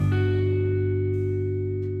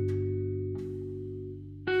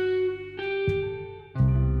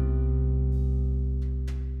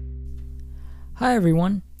Hi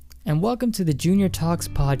everyone, and welcome to the Junior Talks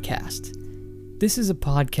podcast. This is a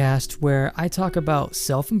podcast where I talk about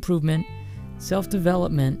self-improvement,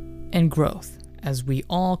 self-development, and growth as we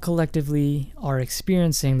all collectively are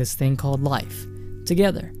experiencing this thing called life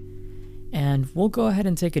together. And we'll go ahead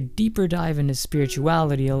and take a deeper dive into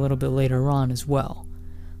spirituality a little bit later on as well.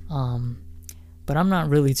 But I'm not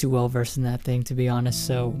really too well versed in that thing, to be honest,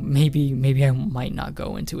 so maybe I might not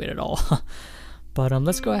go into it at all. But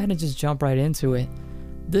let's go ahead and just jump right into it.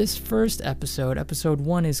 This first episode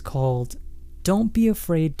 1, is called Don't Be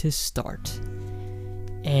Afraid to Start.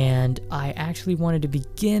 And I actually wanted to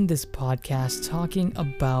begin this podcast talking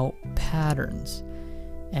about patterns.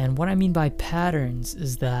 And what I mean by patterns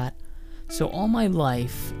is that, so all my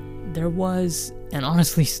life, there was, and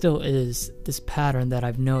honestly still is, this pattern that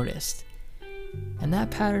I've noticed. And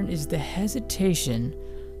that pattern is the hesitation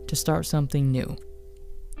to start something new.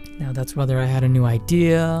 Now that's whether I had a new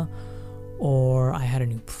idea, or I had a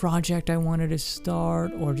new project I wanted to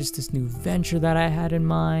start, or just this new venture that I had in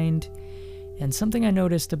mind. And something I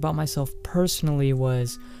noticed about myself personally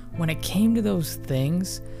was when it came to those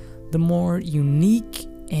things, the more unique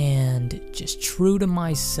and just true to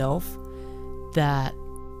myself that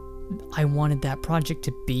I wanted that project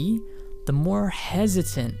to be, the more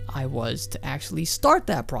hesitant I was to actually start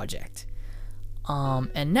that project.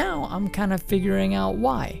 And now I'm kind of figuring out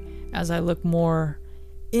why, as I look more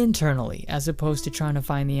internally as opposed to trying to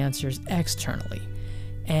find the answers externally.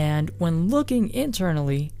 And when looking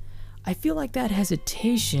internally, I feel like that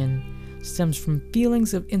hesitation stems from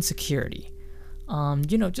feelings of insecurity.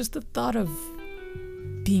 Just the thought of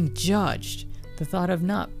being judged, the thought of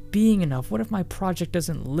not being enough. What if my project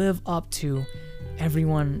doesn't live up to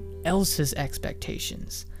everyone else's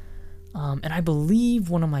expectations? And I believe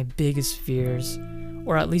one of my biggest fears,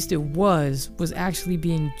 or at least it was actually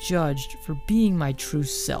being judged for being my true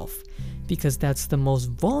self, because that's the most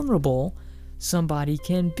vulnerable somebody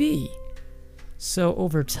can be. So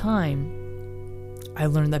over time, I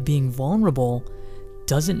learned that being vulnerable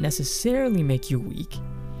doesn't necessarily make you weak.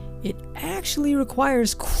 It actually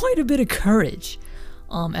requires quite a bit of courage,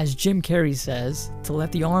 as Jim Carrey says, to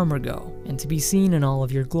let the armor go and to be seen in all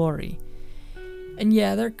of your glory. And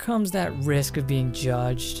yeah, there comes that risk of being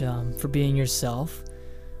judged for being yourself.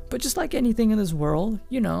 But just like anything in this world,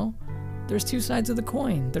 there's two sides of the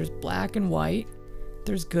coin. There's black and white.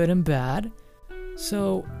 There's good and bad.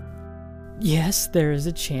 So yes, there is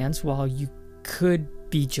a chance while you could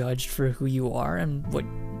be judged for who you are and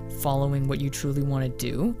following what you truly want to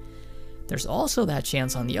do, there's also that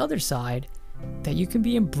chance on the other side that you can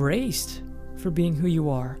be embraced for being who you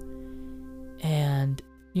are. And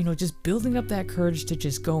just building up that courage to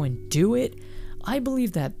just go and do it, I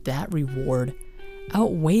believe that reward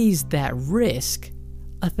outweighs that risk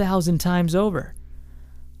 1,000 times over.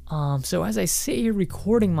 So as I sit here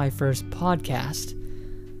recording my first podcast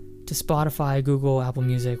to Spotify, Google, Apple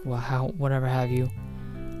Music, whatever have you,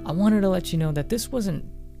 I wanted to let you know that this wasn't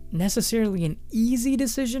necessarily an easy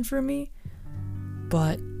decision for me,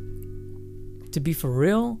 but to be for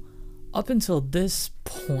real, up until this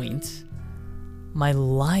point, my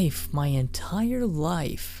entire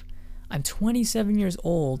life, I'm 27 years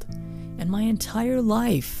old, and my entire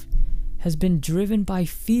life has been driven by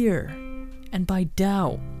fear and by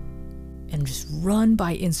doubt and just run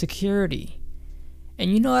by insecurity.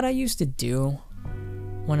 And you know what I used to do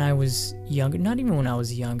when I was younger? Not even when I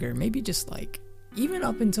was younger, maybe just even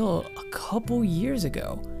up until a couple years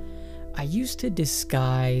ago, I used to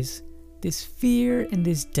disguise this fear and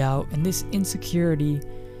this doubt and this insecurity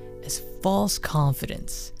as false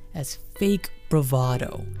confidence, as fake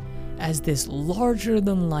bravado, as this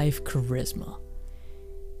larger-than-life charisma.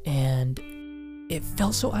 And it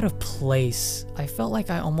felt so out of place. I felt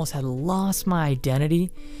like I almost had lost my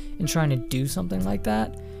identity in trying to do something like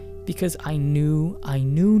that, because I knew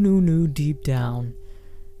deep down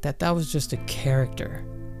that was just a character.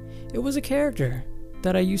 It was a character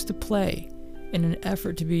that I used to play in an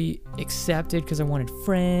effort to be accepted because I wanted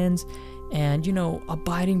friends, and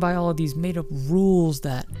abiding by all of these made-up rules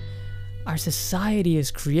that our society has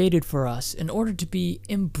created for us in order to be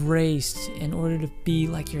embraced, in order to be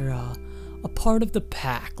like you're a part of the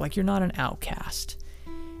pack, like you're not an outcast.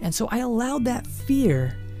 And so I allowed that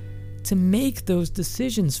fear to make those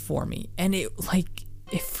decisions for me, and it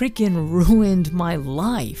freaking ruined my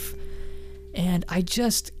life. And I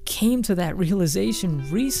just came to that realization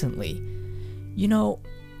recently.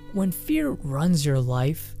 When fear runs your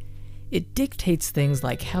life, it dictates things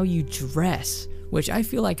like how you dress, which I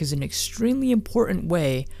feel like is an extremely important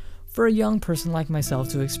way for a young person like myself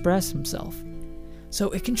to express himself. So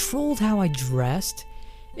it controlled how I dressed,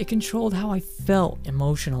 it controlled how I felt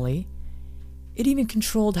emotionally, It even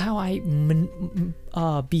controlled how I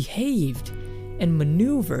behaved and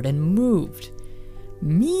maneuvered and moved.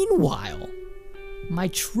 Meanwhile, my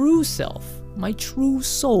true self, my true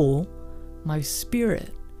soul, my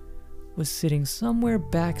spirit, was sitting somewhere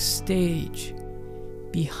backstage,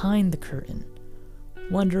 behind the curtain,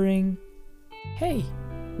 wondering, hey,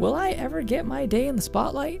 will I ever get my day in the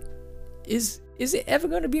spotlight? Is it ever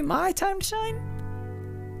going to be my time to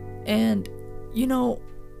shine? And,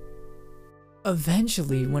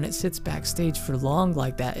 eventually, when it sits backstage for long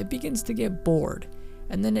like that, it begins to get bored.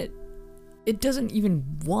 And then it doesn't even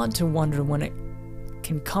want to wonder when it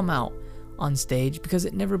can come out on stage because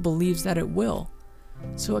it never believes that it will.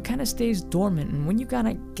 So it kind of stays dormant. And when you kind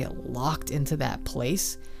of get locked into that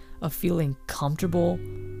place of feeling comfortable,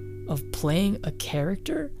 of playing a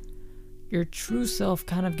character, your true self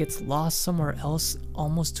kind of gets lost somewhere else,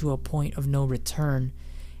 almost to a point of no return.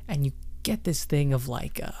 And you get this thing of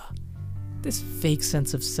this fake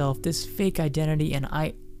sense of self, this fake identity. And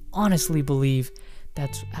I honestly believe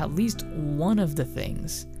that's at least one of the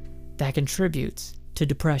things that contributes to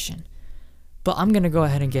depression. But I'm going to go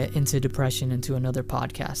ahead and get into depression into another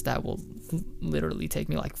podcast that will literally take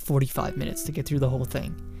me 45 minutes to get through the whole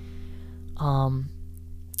thing.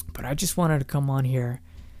 But I just wanted to come on here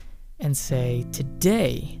and say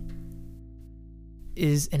today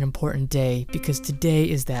is an important day because today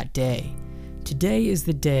is that day. Today is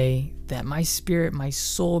the day that my spirit, my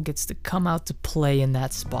soul gets to come out to play in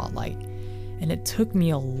that spotlight. And it took me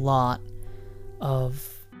a lot of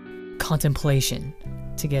contemplation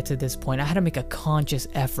to get to this point. I had to make a conscious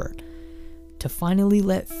effort to finally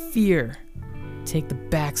let fear take the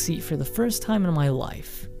backseat for the first time in my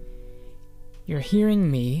life. You're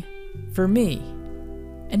hearing me for me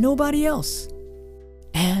and nobody else.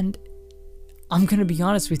 And I'm gonna be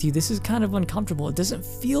honest with you, this is kind of uncomfortable. It doesn't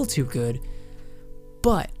feel too good,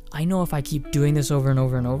 but I know if I keep doing this over and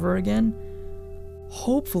over and over again,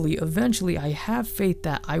 hopefully, eventually, I have faith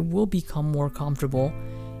that I will become more comfortable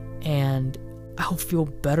and I'll feel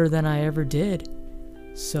better than I ever did.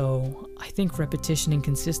 So I think repetition and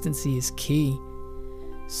consistency is key.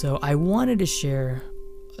 So I wanted to share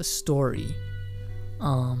a story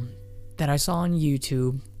that I saw on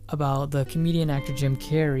YouTube about the comedian actor Jim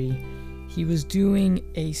Carrey. He was doing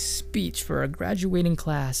a speech for a graduating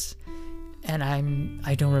class, and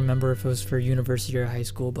I don't remember if it was for university or high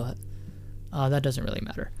school, but that doesn't really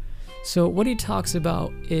matter. So what he talks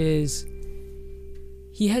about is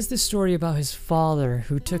he has this story about his father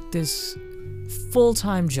who took this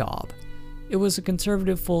full-time job. It was a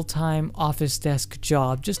conservative full-time office desk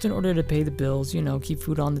job just in order to pay the bills, keep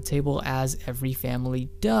food on the table as every family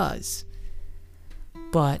does.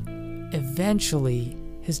 But eventually,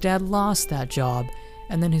 his dad lost that job,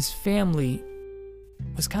 and then his family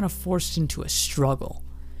was kind of forced into a struggle.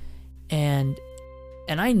 And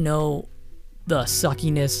I know the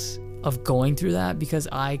suckiness of going through that because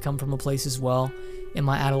I come from a place as well in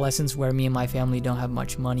my adolescence where me and my family don't have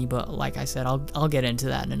much money, but like I said, I'll get into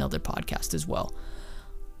that in another podcast as well.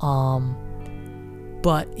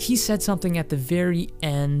 But he said something at the very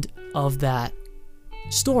end of that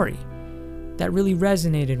story that really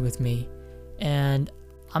resonated with me. And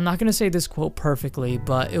I'm not going to say this quote perfectly,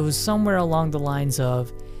 but it was somewhere along the lines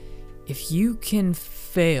of, if you can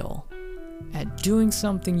fail at doing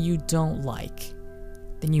something you don't like,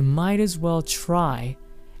 then you might as well try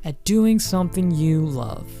at doing something you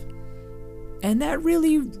love. And that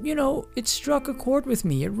really, it struck a chord with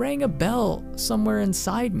me. It rang a bell somewhere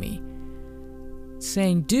inside me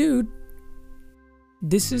saying, dude,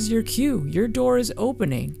 this is your cue. Your door is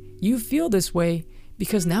opening. You feel this way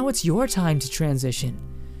because now it's your time to transition.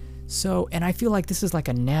 So, and I feel like this is like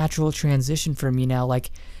a natural transition for me now.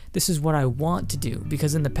 This is what I want to do,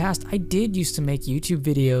 because in the past I did used to make YouTube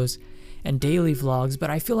videos and daily vlogs,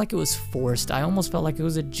 but I feel like it was forced. I almost felt like it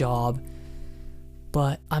was a job.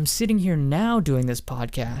 But I'm sitting here now doing this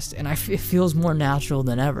podcast, and it feels more natural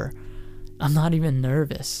than ever. I'm not even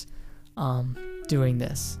nervous doing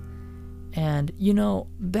this. And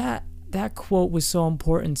that quote was so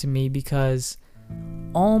important to me because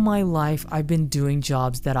all my life I've been doing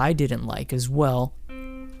jobs that I didn't like as well.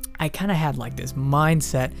 I kind of had this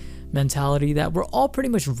mindset mentality that we're all pretty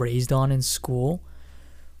much raised on in school,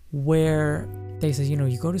 where they say,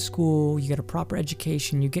 you go to school, you get a proper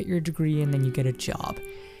education, you get your degree, and then you get a job.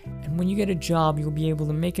 And when you get a job, you'll be able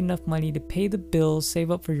to make enough money to pay the bills,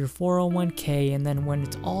 save up for your 401k, and then when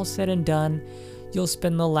it's all said and done, you'll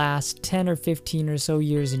spend the last 10 or 15 or so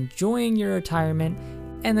years enjoying your retirement,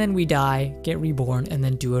 and then we die, get reborn, and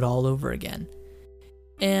then do it all over again.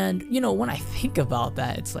 And, when I think about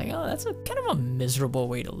that, it's that's a kind of a miserable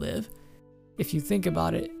way to live. If you think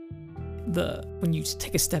about it, when you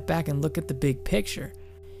take a step back and look at the big picture.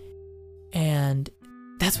 And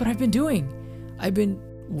that's what I've been doing. I've been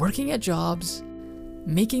working at jobs,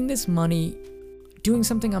 making this money, doing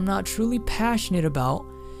something I'm not truly passionate about,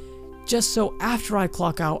 just so after I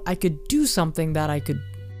clock out, I could do something that I could,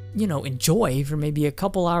 enjoy for maybe a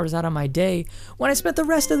couple hours out of my day when I spent the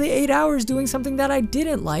rest of the 8 hours doing something that I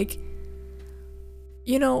didn't like.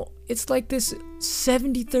 It's like this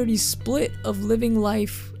 70-30 split of living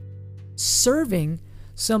life serving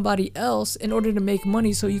somebody else in order to make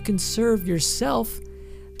money so you can serve yourself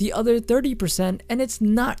the other 30%, and it's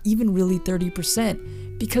not even really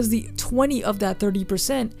 30% because the 20 of that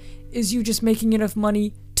 30% is you just making enough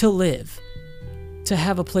money to live, to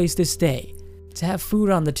have a place to stay, to have food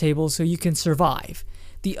on the table so you can survive.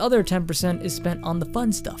 The other 10% is spent on the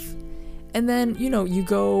fun stuff. And then, you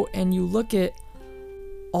go and you look at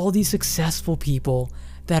all these successful people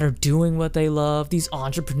that are doing what they love, these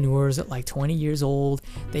entrepreneurs at like 20 years old,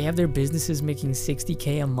 they have their businesses making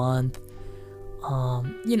 $60K a month.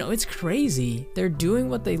 It's crazy. They're doing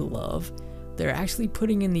what they love. They're actually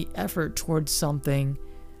putting in the effort towards something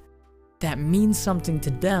that means something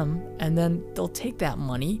to them, and then they'll take that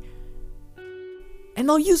money and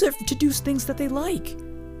they'll use it to do things that they like.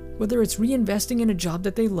 Whether it's reinvesting in a job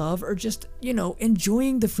that they love or just,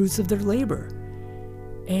 enjoying the fruits of their labor.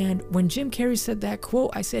 And when Jim Carrey said that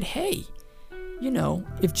quote, I said, hey,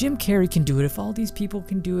 if Jim Carrey can do it, if all these people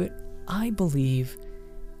can do it, I believe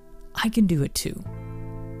I can do it too.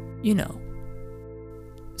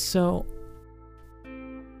 So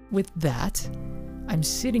with that, I'm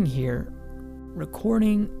sitting here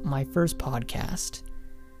recording my first podcast,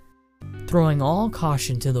 throwing all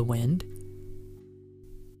caution to the wind,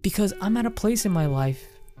 because I'm at a place in my life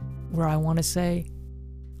where I want to say,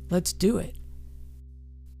 let's do it.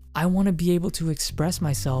 I want to be able to express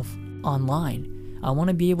myself online. I want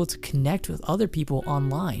to be able to connect with other people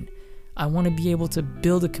online. I want to be able to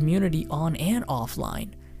build a community on and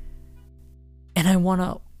offline. And I want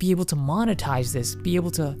to be able to monetize this, be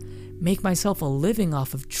able to make myself a living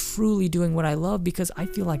off of truly doing what I love, because I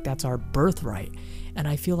feel like that's our birthright. And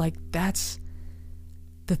I feel like that's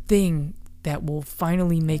the thing that will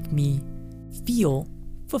finally make me feel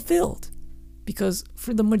fulfilled. Because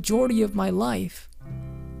for the majority of my life,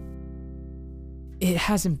 it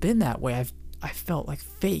hasn't been that way. I felt like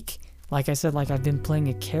fake. Like I said, like I've been playing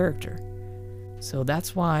a character. So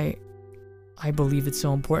that's why I believe it's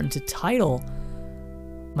so important to title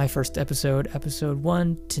my first episode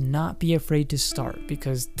 1, to not be afraid to start,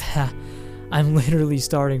 because I'm literally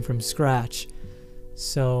starting from scratch.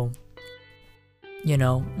 So,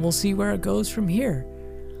 we'll see where it goes from here.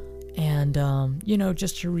 And,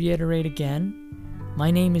 just to reiterate again,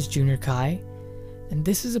 my name is Junior Kai, and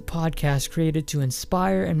this is a podcast created to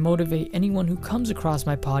inspire and motivate anyone who comes across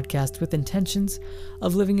my podcast with intentions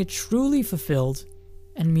of living a truly fulfilled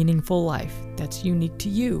and meaningful life that's unique to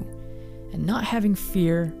you, and not having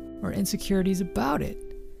fear or insecurities about it.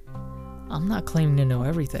 I'm not claiming to know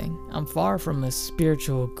everything. I'm far from a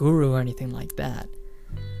spiritual guru or anything like that.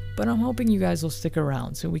 But I'm hoping you guys will stick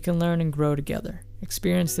around so we can learn and grow together,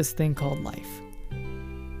 experience this thing called life.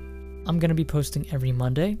 I'm going to be posting every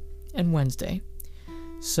Monday and Wednesday.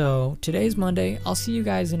 So today's Monday. I'll see you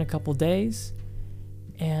guys in a couple days.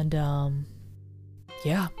 And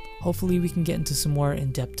hopefully we can get into some more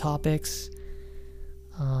in-depth topics.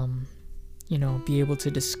 Be able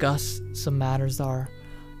to discuss some matters that are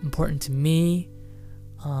important to me.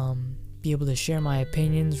 Be able to share my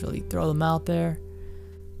opinions, really throw them out there.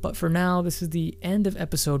 But for now, this is the end of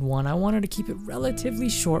episode 1. I wanted to keep it relatively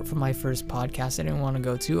short for my first podcast. I didn't want to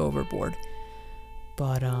go too overboard.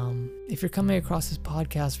 But if you're coming across this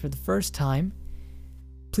podcast for the first time,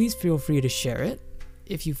 please feel free to share it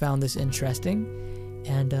if you found this interesting.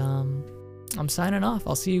 And I'm signing off.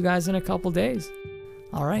 I'll see you guys in a couple days.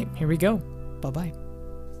 All right, here we go. Bye-bye.